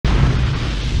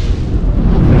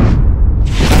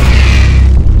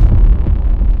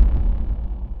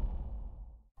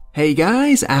Hey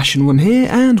guys, Ashen One here,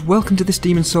 and welcome to this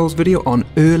Demon Souls video on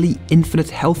early infinite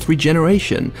health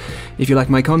regeneration. If you like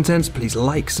my content, please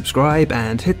like, subscribe,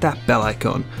 and hit that bell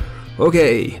icon.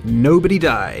 Okay, nobody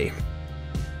die.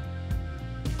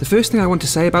 The first thing I want to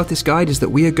say about this guide is that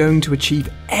we are going to achieve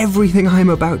everything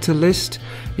I'm about to list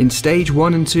in stage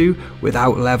 1 and 2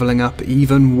 without leveling up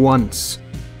even once.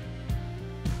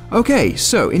 Okay,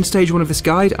 so in stage 1 of this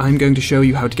guide, I'm going to show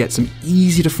you how to get some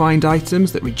easy to find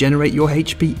items that regenerate your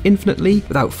HP infinitely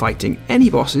without fighting any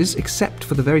bosses except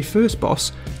for the very first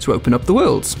boss to open up the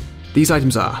worlds. These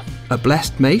items are a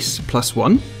Blessed Mace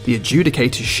 +1, the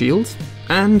Adjudicator's Shield,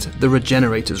 and the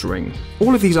Regenerator's Ring.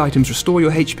 All of these items restore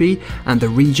your HP and the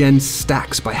regen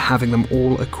stacks by having them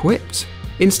all equipped.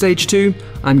 In stage 2,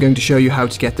 I'm going to show you how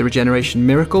to get the Regeneration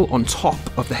Miracle on top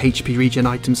of the HP regen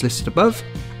items listed above,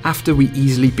 after we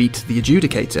easily beat the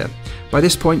Adjudicator. By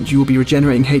this point you will be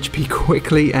regenerating HP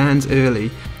quickly and early,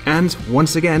 and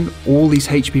once again all these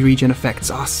HP regen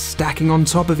effects are stacking on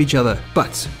top of each other.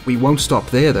 But we won't stop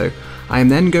there though. I am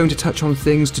then going to touch on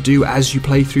things to do as you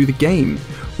play through the game.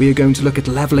 We are going to look at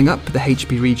leveling up the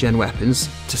HP regen weapons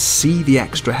to see the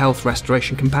extra health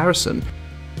restoration comparison,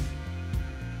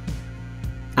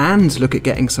 and look at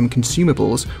getting some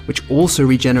consumables which also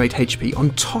regenerate HP on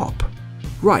top.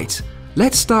 Right.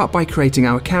 Let's start by creating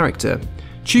our character.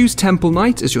 Choose Temple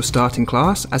Knight as your starting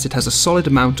class, as it has a solid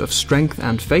amount of strength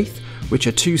and faith, which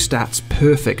are two stats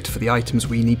perfect for the items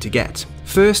we need to get.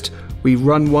 First, we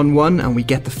run 1-1 and we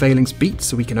get the Failings beat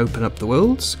so we can open up the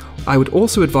worlds. I would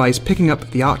also advise picking up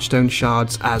the Archstone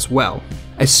shards as well.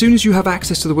 As soon as you have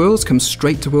access to the worlds, come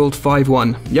straight to World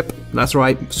 5-1. Yep, that's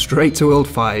right, straight to World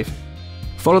 5.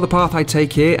 Follow the path I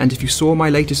take here, and if you saw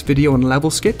my latest video on level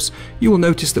skips, you will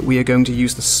notice that we are going to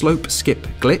use the slope skip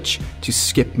glitch to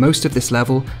skip most of this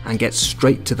level and get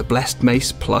straight to the Blessed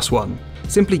Mace +1.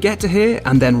 Simply get to here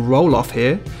and then roll off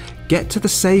here, get to the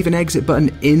save and exit button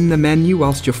in the menu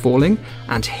whilst you're falling,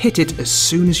 and hit it as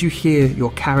soon as you hear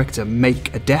your character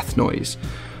make a death noise.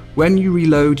 When you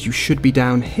reload, you should be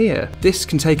down here. This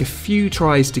can take a few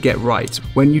tries to get right.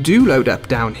 When you do load up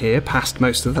down here past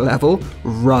most of the level,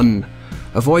 run.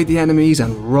 Avoid the enemies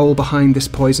and roll behind this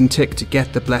poison tick to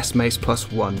get the Blessed Mace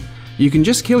 +1. You can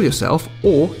just kill yourself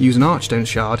or use an Archstone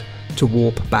shard to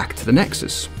warp back to the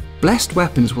Nexus. Blessed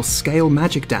weapons will scale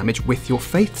magic damage with your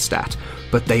faith stat,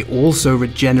 but they also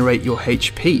regenerate your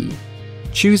HP.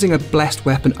 Choosing a blessed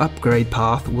weapon upgrade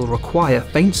path will require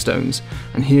Faint Stones,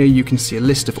 and here you can see a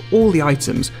list of all the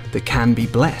items that can be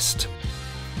blessed.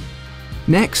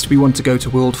 Next, we want to go to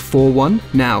World 4-1.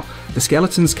 Now, the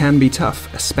skeletons can be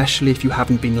tough, especially if you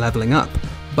haven't been leveling up,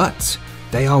 but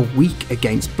they are weak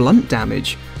against blunt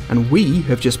damage, and we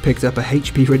have just picked up a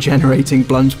HP regenerating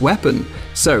blunt weapon,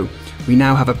 so we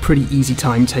now have a pretty easy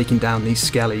time taking down these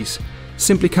skellies.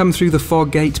 Simply come through the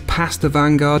fog gate, past the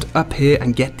Vanguard, up here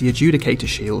and get the Adjudicator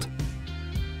shield.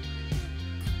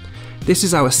 This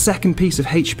is our second piece of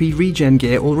HP regen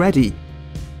gear already.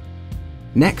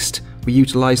 Next, we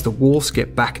utilise the wall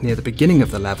skip back near the beginning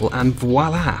of the level, and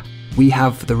voila! We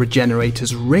have the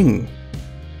Regenerator's Ring.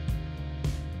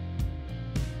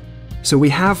 So we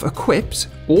have equipped,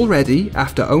 already,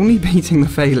 after only beating the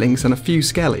Failings and a few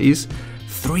skellies,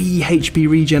 3 HP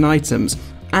regen items,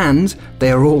 and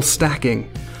they are all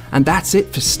stacking. And that's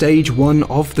it for stage 1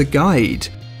 of the guide.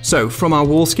 So, from our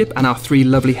wall skip and our 3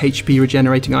 lovely HP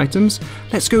regenerating items,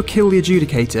 let's go kill the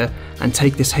Adjudicator and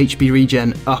take this HP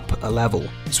regen up a level.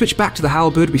 Switch back to the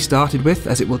halberd we started with,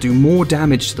 as it will do more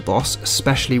damage to the boss,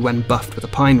 especially when buffed with a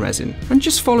pine resin. And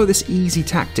just follow this easy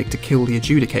tactic to kill the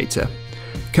Adjudicator.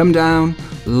 Come down,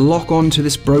 lock onto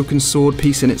this broken sword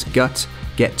piece in its gut,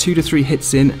 get 2 to 3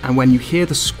 hits in, and when you hear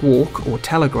the squawk or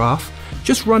telegraph,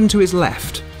 just run to his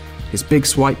left. His big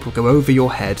swipe will go over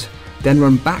your head. Then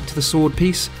run back to the sword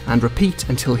piece and repeat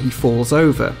until he falls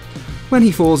over. When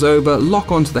he falls over,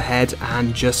 lock onto the head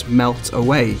and just melt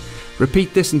away.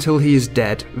 Repeat this until he is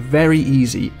dead. Very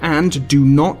easy. And do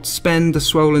not spend the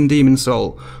swollen demon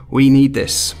soul. We need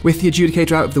this. With the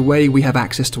Adjudicator out of the way, we have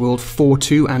access to World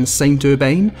 4-2 and Saint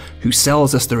Urbain, who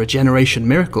sells us the Regeneration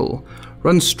Miracle.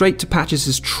 Run straight to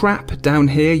Patches' trap. Down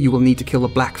here you will need to kill a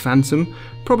Black Phantom,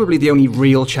 probably the only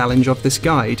real challenge of this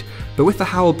guide, but with the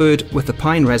halberd with the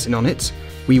pine resin on it,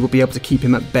 we will be able to keep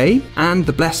him at bay, and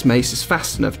the Blessed Mace is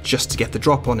fast enough just to get the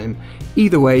drop on him.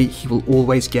 Either way, he will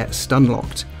always get stun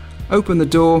locked. Open the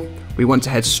door. We want to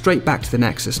head straight back to the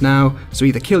Nexus now, so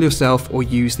either kill yourself or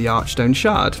use the Archstone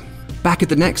shard. Back at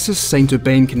the Nexus, Saint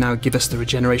Urbain can now give us the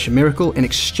Regeneration Miracle in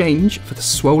exchange for the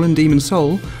swollen demon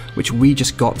soul, which we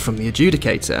just got from the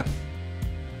Adjudicator.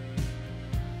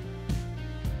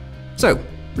 So,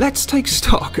 let's take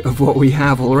stock of what we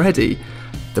have already.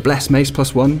 The Blessed Mace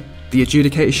 +1, the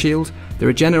Adjudicator shield, the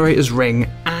Regenerator's ring,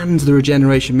 and the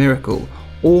Regeneration Miracle.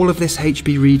 All of this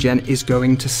HP regen is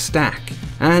going to stack.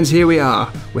 And here we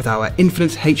are, with our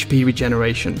infinite HP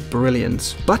regeneration.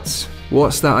 Brilliant. But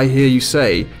what's that I hear you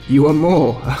say? You want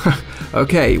more?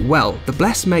 Okay, well, the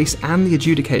Blessed Mace and the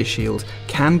Adjudicator shield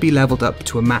can be leveled up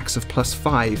to a max of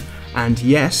 +5, and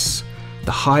yes,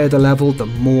 the higher the level, the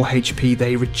more HP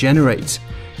they regenerate.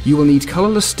 You will need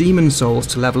colourless demon souls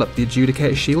to level up the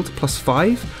Adjudicator shield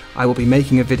 +5. I will be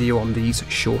making a video on these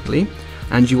shortly.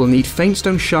 And you will need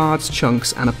Faintstone shards,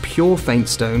 chunks, and a pure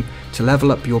Faintstone to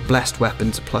level up your blessed weapon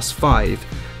to +5.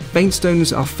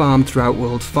 Faintstones are farmed throughout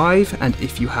World 5, and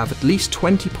if you have at least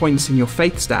 20 points in your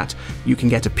Faith stat, you can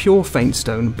get a pure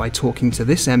Faintstone by talking to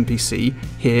this NPC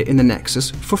here in the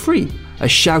Nexus for free. A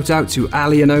shout out to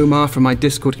Ali and Omar from my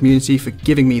Discord community for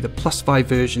giving me the +5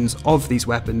 versions of these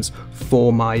weapons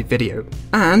for my video.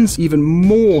 And even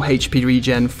more HP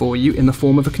regen for you in the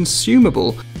form of a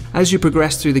consumable. As you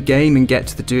progress through the game and get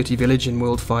to the Dirty Village in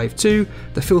World 5 too,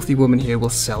 the filthy woman here will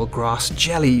sell grass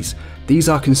jellies. These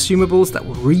are consumables that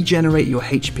will regenerate your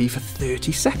HP for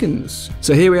 30 seconds.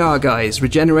 So here we are guys,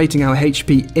 regenerating our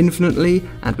HP infinitely,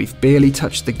 and we've barely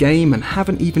touched the game and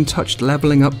haven't even touched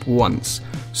leveling up once.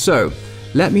 So,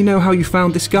 let me know how you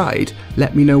found this guide,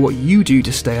 let me know what you do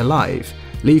to stay alive.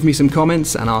 Leave me some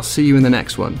comments and I'll see you in the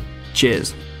next one.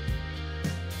 Cheers.